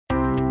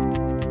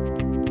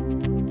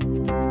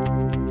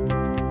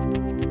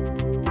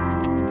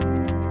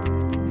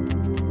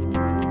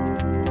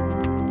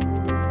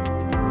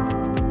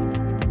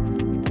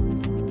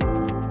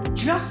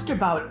Just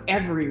about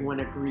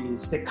everyone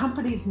agrees that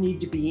companies need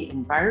to be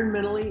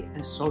environmentally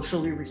and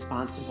socially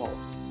responsible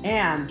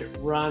and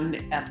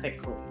run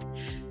ethically.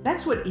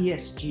 That's what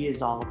ESG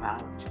is all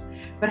about.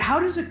 But how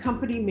does a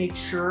company make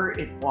sure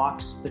it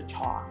walks the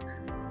talk?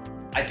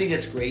 I think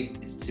it's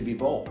great to be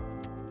bold.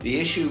 The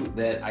issue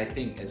that I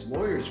think as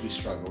lawyers we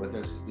struggle with, or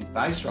at least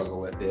I struggle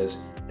with, is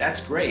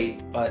that's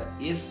great, but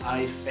if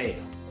I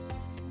fail,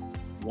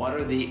 what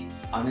are the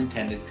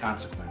unintended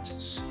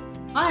consequences?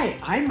 Hi,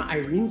 I'm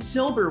Irene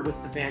Silber with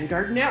the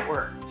Vanguard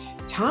Network.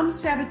 Tom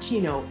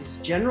Sabatino is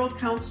General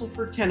Counsel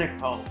for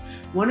Tenneco,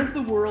 one of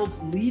the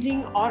world's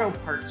leading auto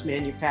parts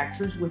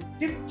manufacturers with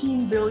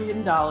 $15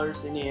 billion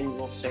in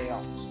annual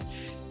sales.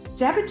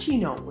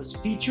 Sabatino was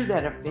featured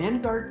at a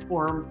Vanguard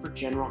forum for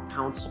general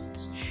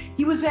counsels.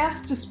 He was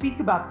asked to speak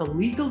about the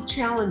legal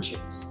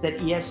challenges that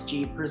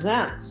ESG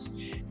presents.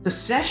 The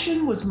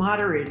session was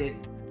moderated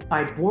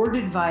by board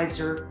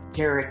advisor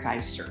Garrick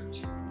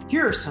Eisert.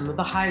 Here are some of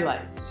the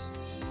highlights.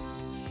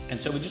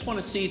 And so we just want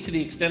to see, to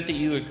the extent that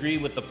you agree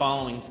with the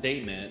following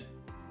statement: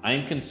 I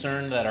am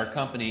concerned that our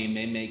company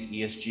may make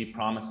ESG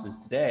promises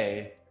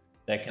today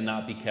that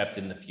cannot be kept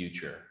in the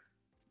future.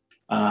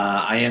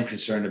 I am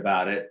concerned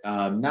about it,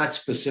 not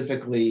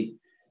specifically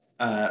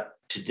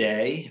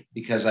today,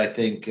 because I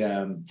think,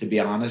 to be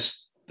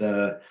honest,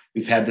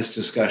 we've had this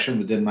discussion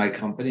within my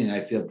company, and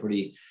I feel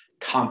pretty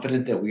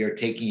confident that we are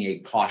taking a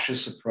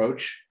cautious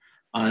approach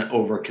on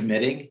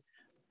overcommitting.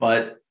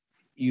 But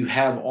you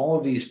have all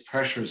of these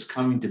pressures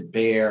coming to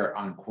bear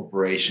on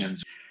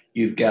corporations.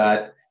 You've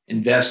got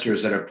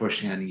investors that are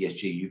pushing on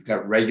ESG. You've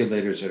got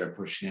regulators that are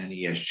pushing on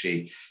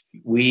ESG.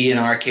 We, in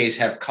our case,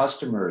 have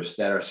customers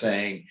that are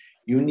saying,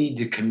 you need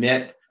to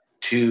commit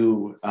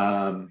to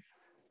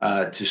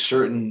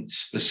certain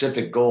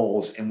specific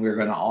goals, and we're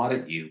going to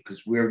audit you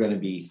because we're going to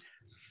be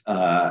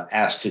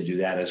asked to do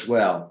that as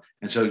well.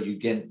 And so you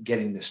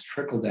getting this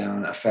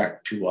trickle-down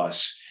effect to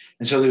us.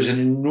 And so there's an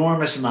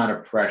enormous amount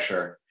of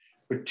pressure,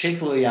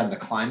 particularly on the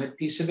climate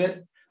piece of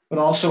it, but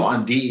also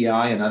on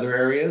DEI and other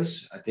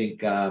areas. I think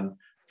from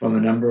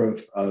a number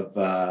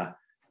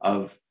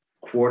of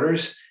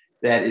quarters,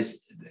 that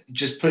is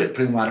just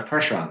putting a lot of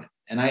pressure on it.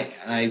 And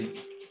I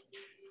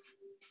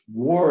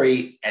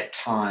worry at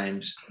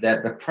times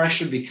that the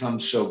pressure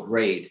becomes so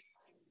great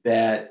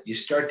that you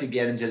start to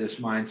get into this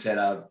mindset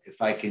of,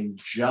 if I can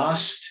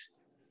just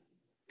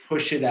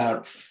push it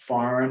out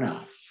far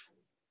enough,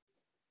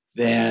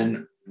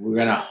 then we're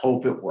going to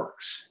hope it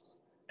works.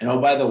 And oh,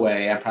 by the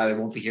way, I probably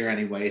won't be here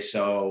anyway,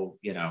 so,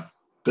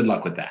 good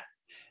luck with that.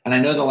 And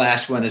I know the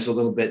last one is a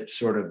little bit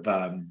sort of,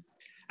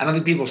 I don't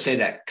think people say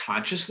that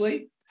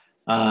consciously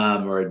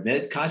or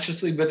admit it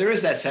consciously, but there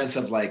is that sense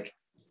of like,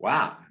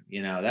 wow,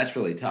 that's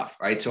really tough,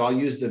 right? So I'll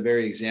use the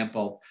very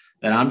example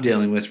that I'm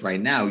dealing with right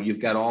now. You've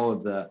got all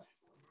of the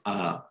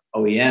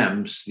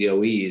OEMs, the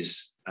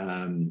OEs,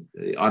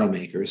 the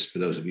automakers, for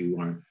those of you who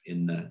aren't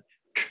in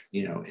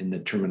the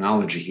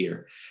terminology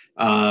here,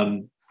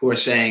 who are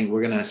saying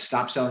we're going to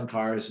stop selling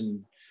cars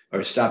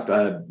or stop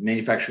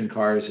manufacturing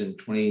cars in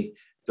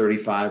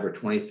 2035 or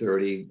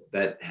 2030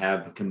 that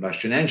have a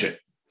combustion engine.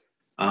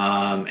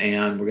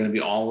 And we're going to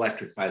be all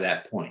electric by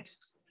that point.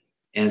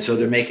 And so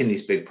they're making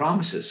these big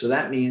promises. So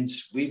that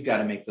means we've got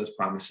to make those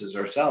promises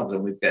ourselves,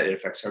 and it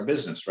affects our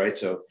business, right?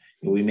 So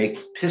we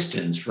make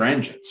pistons for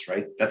engines,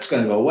 right? That's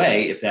going to go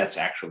away if that's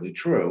actually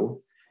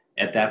true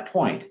at that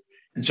point.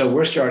 And so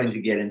we're starting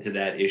to get into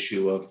that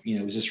issue of,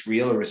 is this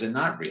real or is it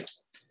not real?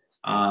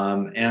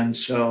 And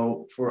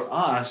so for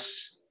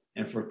us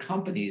and for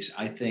companies,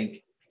 I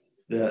think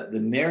the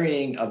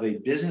marrying of a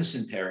business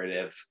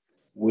imperative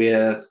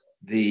with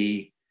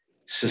the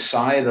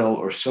societal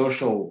or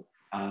social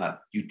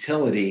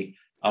utility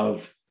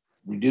of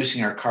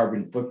reducing our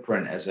carbon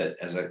footprint as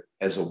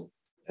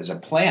a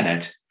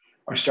planet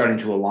are starting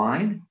to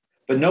align,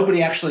 but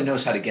nobody actually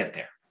knows how to get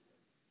there.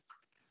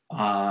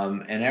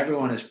 And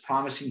everyone is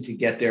promising to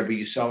get there, but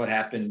you saw what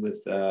happened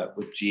with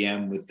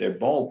GM with their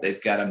Bolt.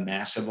 They've got a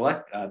massive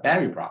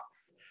battery problem,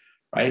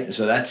 right?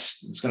 So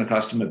it's going to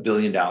cost them $1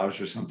 billion or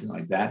something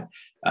like that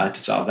to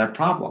solve that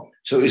problem.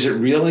 So is it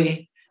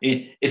really?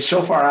 It's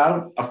so far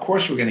out. Of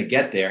course, we're going to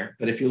get there.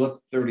 But if you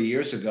look 30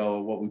 years ago,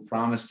 what we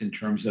promised in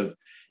terms of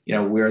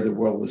where the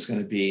world was going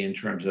to be in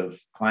terms of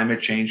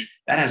climate change,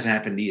 that hasn't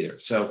happened either.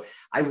 So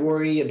I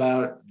worry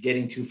about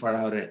getting too far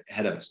out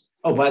ahead of us.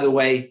 Oh, by the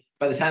way,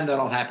 by the time that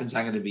all happens,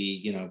 I'm going to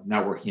be,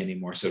 not working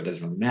anymore, so it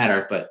doesn't really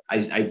matter. But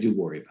I do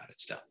worry about it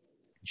still.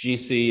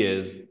 GC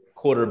is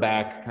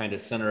quarterback, kind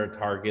of center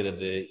target of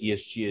the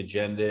ESG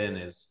agenda, and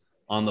is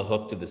on the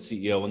hook to the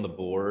CEO and the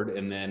board.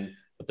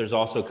 But there's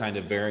also kind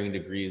of varying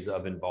degrees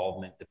of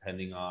involvement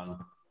depending on,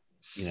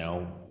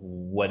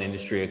 what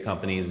industry a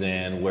company is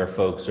in, where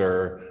folks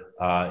are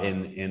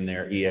in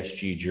their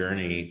ESG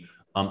journey.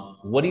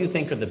 What do you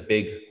think are the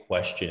big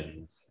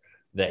questions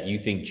that you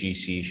think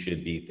GC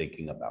should be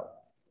thinking about?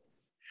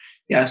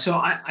 Yeah, so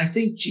I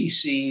think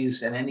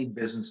GCs and any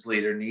business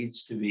leader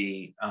needs to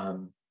be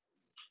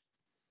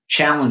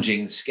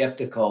challenging,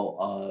 skeptical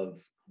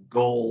of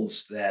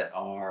goals that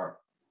are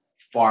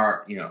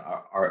far,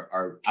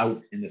 are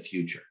out in the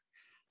future.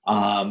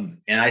 And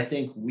I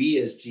think we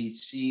as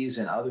GCs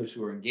and others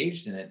who are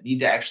engaged in it need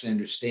to actually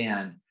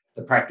understand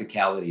the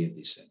practicality of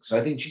these things. So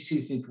I think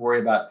GCs need to worry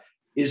about,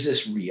 is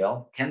this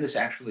real? Can this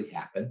actually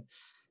happen?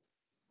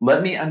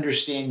 Let me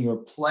understand your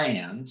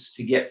plans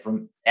to get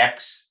from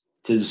X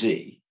to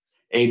Z,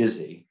 A to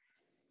Z.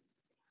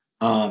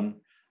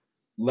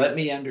 Let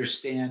me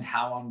understand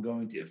how I'm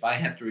going to, if I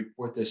have to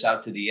report this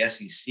out to the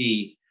SEC,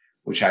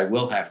 which I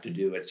will have to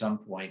do at some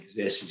point because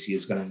the SEC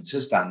is going to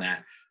insist on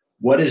that,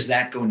 what is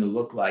that going to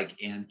look like,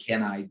 and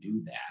can I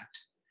do that?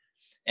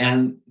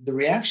 And the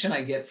reaction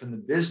I get from the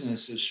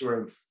business is sort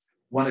of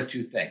one of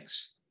two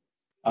things.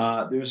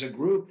 There's a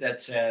group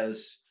that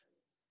says,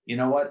 you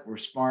know what, we're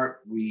smart,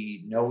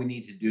 we know we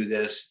need to do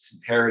this, it's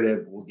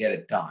imperative, we'll get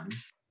it done.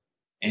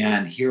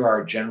 And here are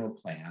our general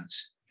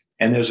plans.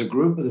 And there's a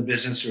group of the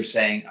business who are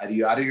saying, are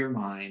you out of your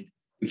mind?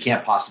 We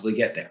can't possibly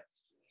get there,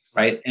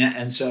 right?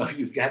 And so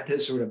you've got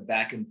this sort of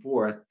back and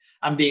forth.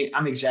 I'm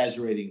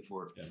exaggerating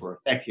for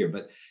effect here,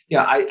 but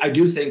I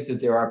do think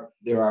that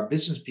there are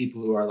business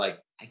people who are like,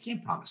 I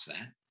can't promise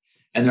that.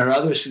 And there are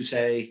others who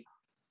say,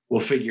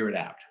 we'll figure it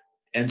out.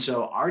 And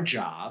so our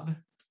job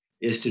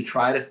is to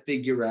try to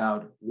figure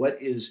out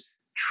what is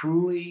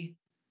truly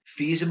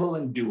feasible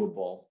and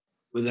doable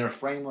within a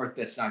framework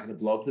that's not going to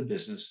blow up the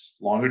business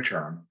longer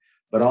term,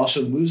 but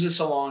also moves us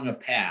along a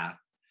path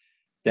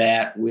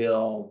that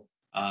will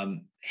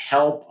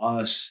help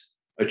us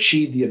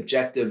achieve the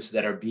objectives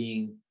that are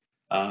being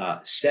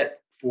set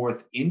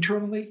forth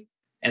internally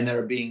and that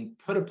are being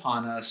put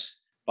upon us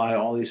by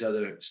all these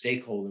other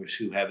stakeholders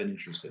who have an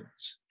interest in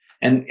us.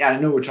 And I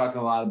know we're talking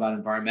a lot about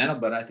environmental,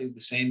 but I think the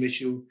same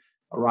issue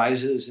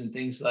arises in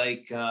things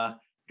like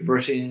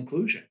diversity and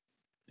inclusion.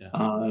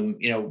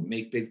 Yeah.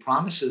 Make big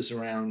promises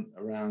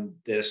around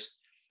this,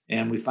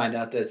 and we find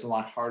out that it's a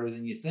lot harder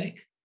than you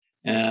think,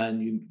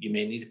 and you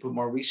may need to put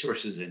more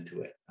resources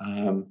into it.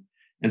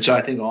 And so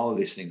I think all of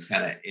these things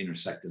kind of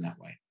intersect in that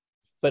way.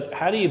 But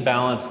how do you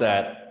balance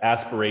that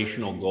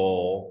aspirational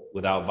goal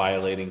without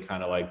violating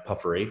kind of like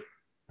puffery?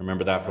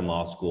 Remember that from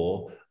law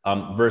school,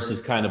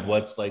 versus kind of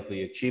what's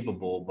likely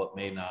achievable, but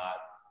may not,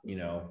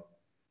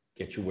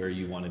 get you where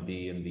you want to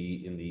be in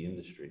the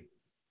industry?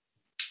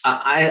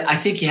 I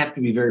think you have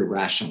to be very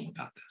rational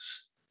about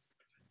this.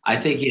 I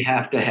think you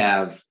have to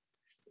have,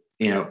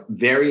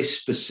 very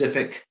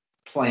specific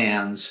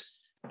plans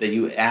that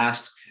you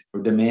ask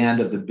or demand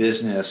of the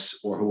business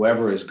or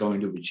whoever is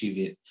going to achieve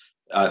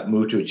it,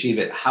 move to achieve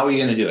it. How are you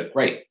going to do it?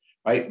 Great,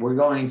 right? We're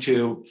going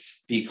to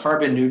be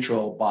carbon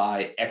neutral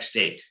by X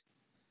date.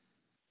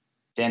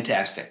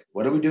 Fantastic.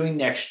 What are we doing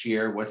next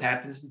year? What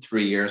happens in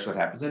 3 years? What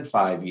happens in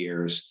 5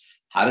 years?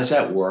 How does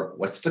that work?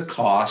 What's the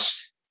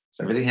cost?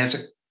 So everything has a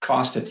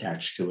cost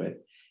attached to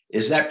it.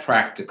 Is that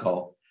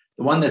practical?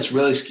 The one that's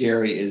really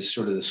scary is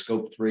sort of the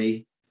scope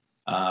 3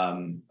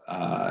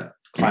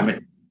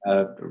 climate,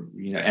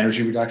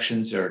 energy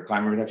reductions or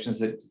climate reductions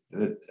that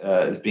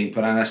is being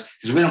put on us,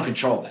 because we don't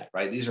control that,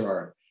 right? These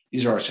are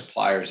our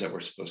suppliers that we're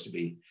supposed to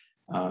be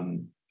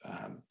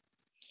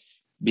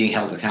being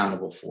held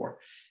accountable for.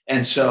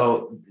 And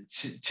so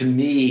to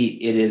me,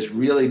 it is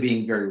really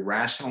being very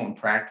rational and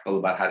practical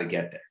about how to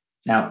get there.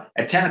 Now,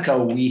 at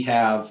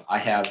Tenneco, I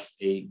have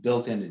a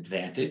built-in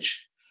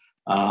advantage.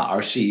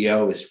 Our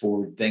CEO is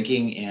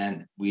forward-thinking,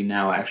 and we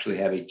now actually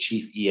have a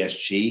chief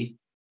ESG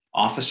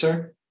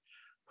officer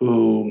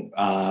who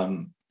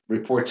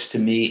reports to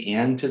me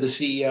and to the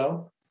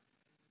CEO.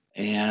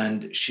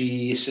 And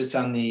she sits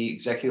on the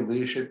executive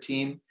leadership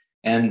team,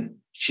 and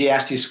she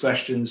asks these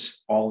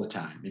questions all the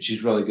time, and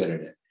she's really good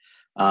at it.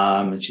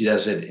 And she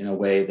does it in a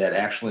way that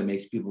actually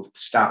makes people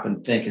stop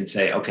and think and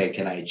say, okay,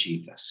 can I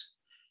achieve this?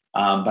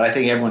 But I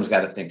think everyone's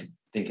got to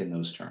think in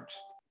those terms.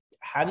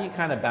 How do you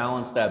kind of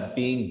balance that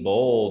being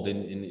bold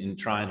in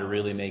trying to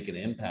really make an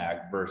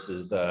impact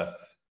versus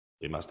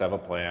we must have a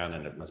plan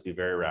and it must be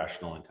very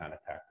rational and kind of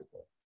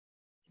tactical?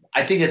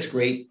 I think it's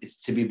great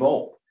to be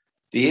bold.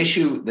 The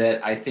issue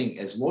that I think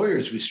as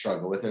lawyers we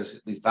struggle with, or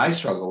at least I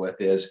struggle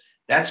with, is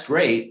that's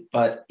great,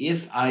 but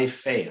if I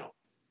fail,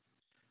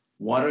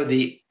 what are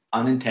the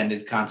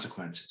unintended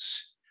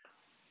consequences?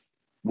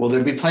 Will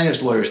there be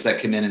plaintiffs' lawyers that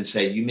come in and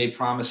say, you made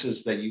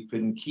promises that you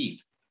couldn't keep?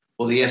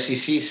 Will the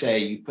SEC say,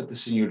 you put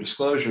this in your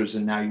disclosures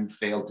and now you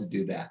failed to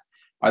do that?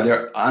 Are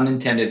there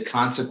unintended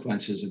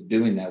consequences of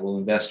doing that? Will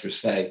investors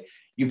say,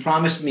 you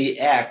promised me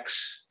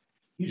X,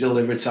 you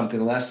delivered something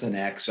less than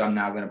X, so I'm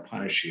now going to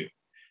punish you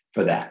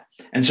for that?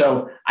 And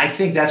so I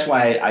think that's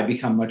why I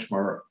become much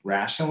more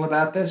rational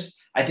about this.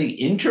 I think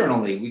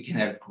internally we can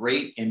have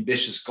great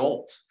ambitious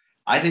goals.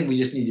 I think we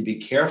just need to be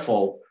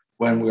careful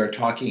when we're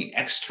talking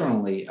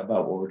externally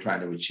about what we're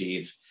trying to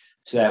achieve,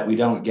 so that we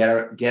don't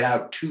get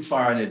out too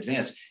far in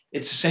advance.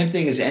 It's the same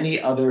thing as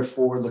any other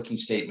forward-looking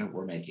statement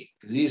we're making,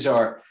 because these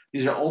are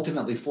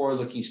ultimately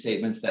forward-looking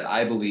statements that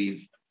I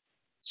believe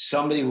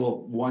somebody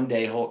will one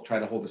day try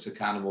to hold us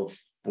accountable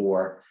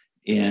for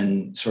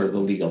in sort of the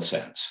legal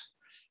sense.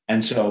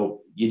 And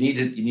so you need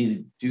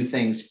to do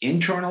things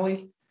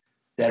internally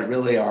that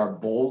really are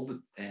bold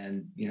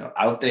and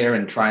out there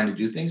and trying to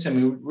do things. I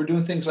mean, we're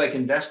doing things like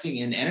investing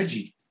in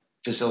energy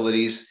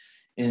facilities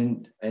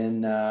in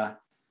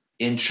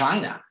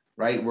China,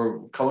 right? We're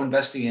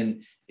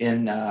co-investing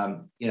in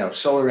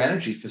solar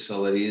energy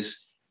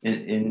facilities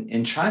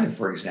in China,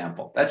 for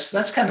example.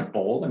 That's kind of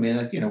bold. I mean,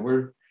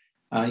 we're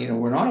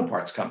an auto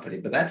parts company,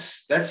 but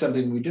that's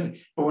something we're doing.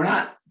 But we're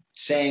not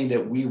saying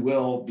that we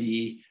will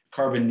be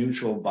carbon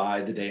neutral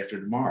by the day after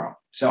tomorrow.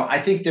 So I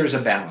think there's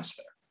a balance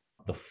there.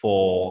 The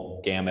full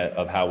gamut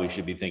of how we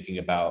should be thinking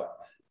about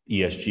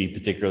ESG,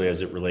 particularly as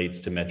it relates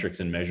to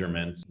metrics and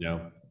measurements,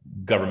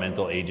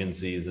 governmental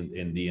agencies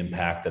and the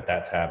impact that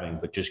that's having.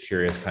 But just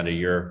curious, kind of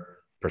your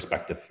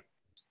perspective.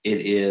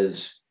 It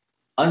is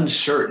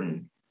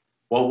uncertain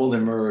what will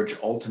emerge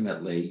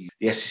ultimately.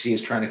 The SEC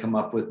is trying to come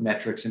up with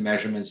metrics and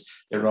measurements.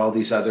 There are all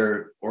these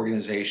other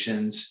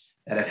organizations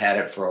that have had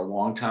it for a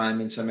long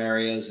time in some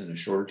areas and a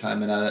shorter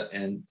time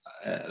in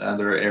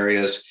other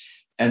areas.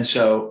 And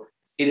so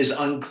it is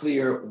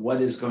unclear what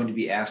is going to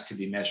be asked to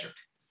be measured.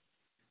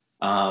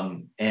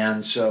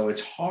 And so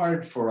it's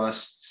hard for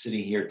us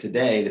sitting here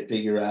today to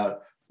figure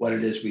out what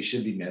it is we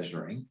should be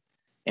measuring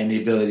and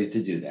the ability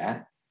to do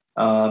that.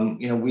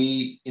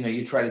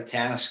 You try to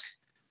task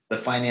the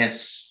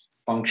finance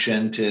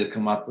function to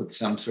come up with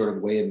some sort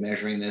of way of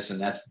measuring this, and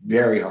that's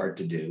very hard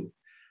to do,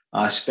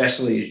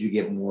 especially as you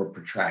get more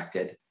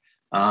protracted.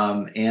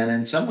 And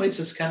in some ways,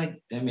 it's kind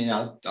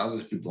of, I'll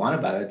just be blunt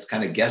about it. It's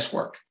kind of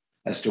guesswork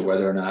as to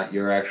whether or not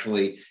you're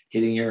actually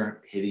hitting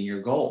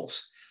your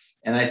goals.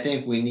 And I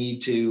think we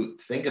need to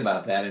think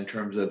about that in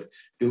terms of,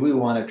 do we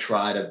want to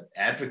try to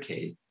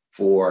advocate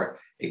for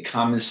a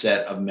common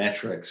set of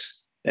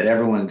metrics that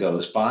everyone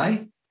goes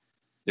by?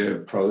 There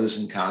are pros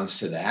and cons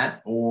to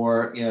that.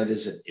 Or,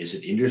 is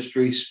it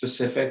industry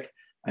specific?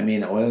 I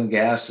mean, oil and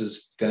gas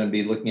is going to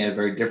be looking at a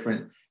very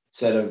different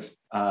set of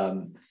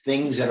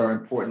things that are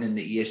important in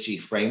the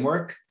ESG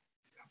framework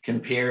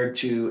compared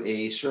to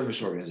a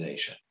service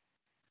organization,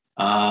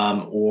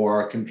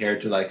 or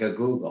compared to like a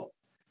Google,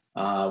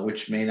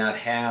 which may not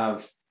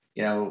have,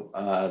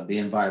 the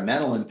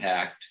environmental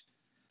impact,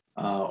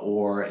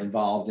 or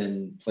involved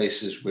in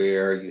places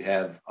where you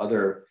have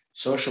other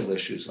social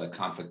issues like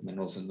conflict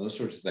minerals and those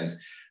sorts of things.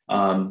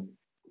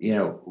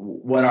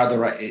 What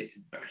are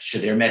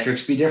should their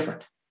metrics be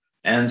different?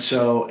 And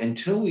so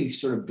until we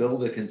sort of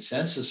build a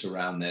consensus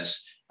around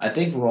this, I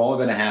think we're all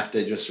going to have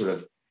to just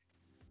sort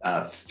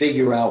of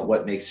figure out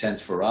what makes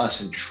sense for us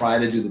and try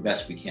to do the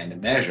best we can to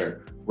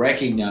measure,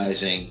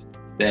 recognizing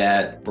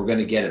that we're going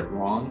to get it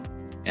wrong.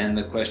 And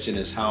the question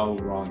is, how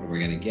wrong are we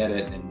going to get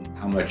it, and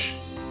how much,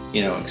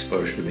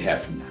 exposure do we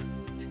have from that?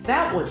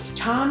 That was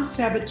Tom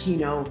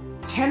Sabatino,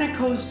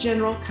 Tenneco's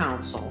General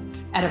Counsel,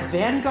 at a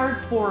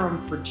Vanguard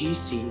Forum for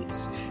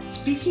GCs,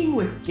 speaking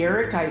with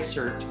Garrick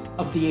Eisert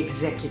of the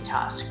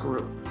Executas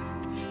Group.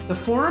 The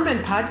forum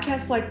and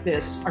podcasts like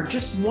this are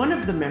just one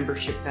of the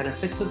membership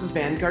benefits of the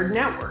Vanguard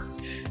Network,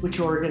 which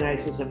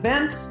organizes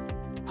events,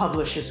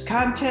 publishes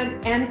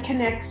content, and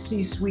connects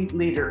C-suite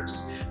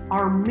leaders.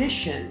 Our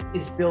mission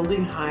is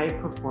building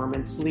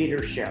high-performance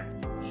leadership.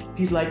 If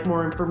you'd like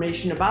more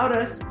information about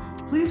us,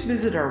 please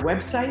visit our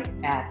website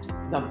at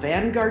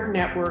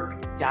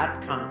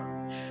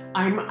thevanguardnetwork.com.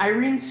 I'm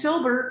Irene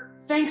Silber.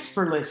 Thanks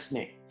for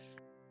listening.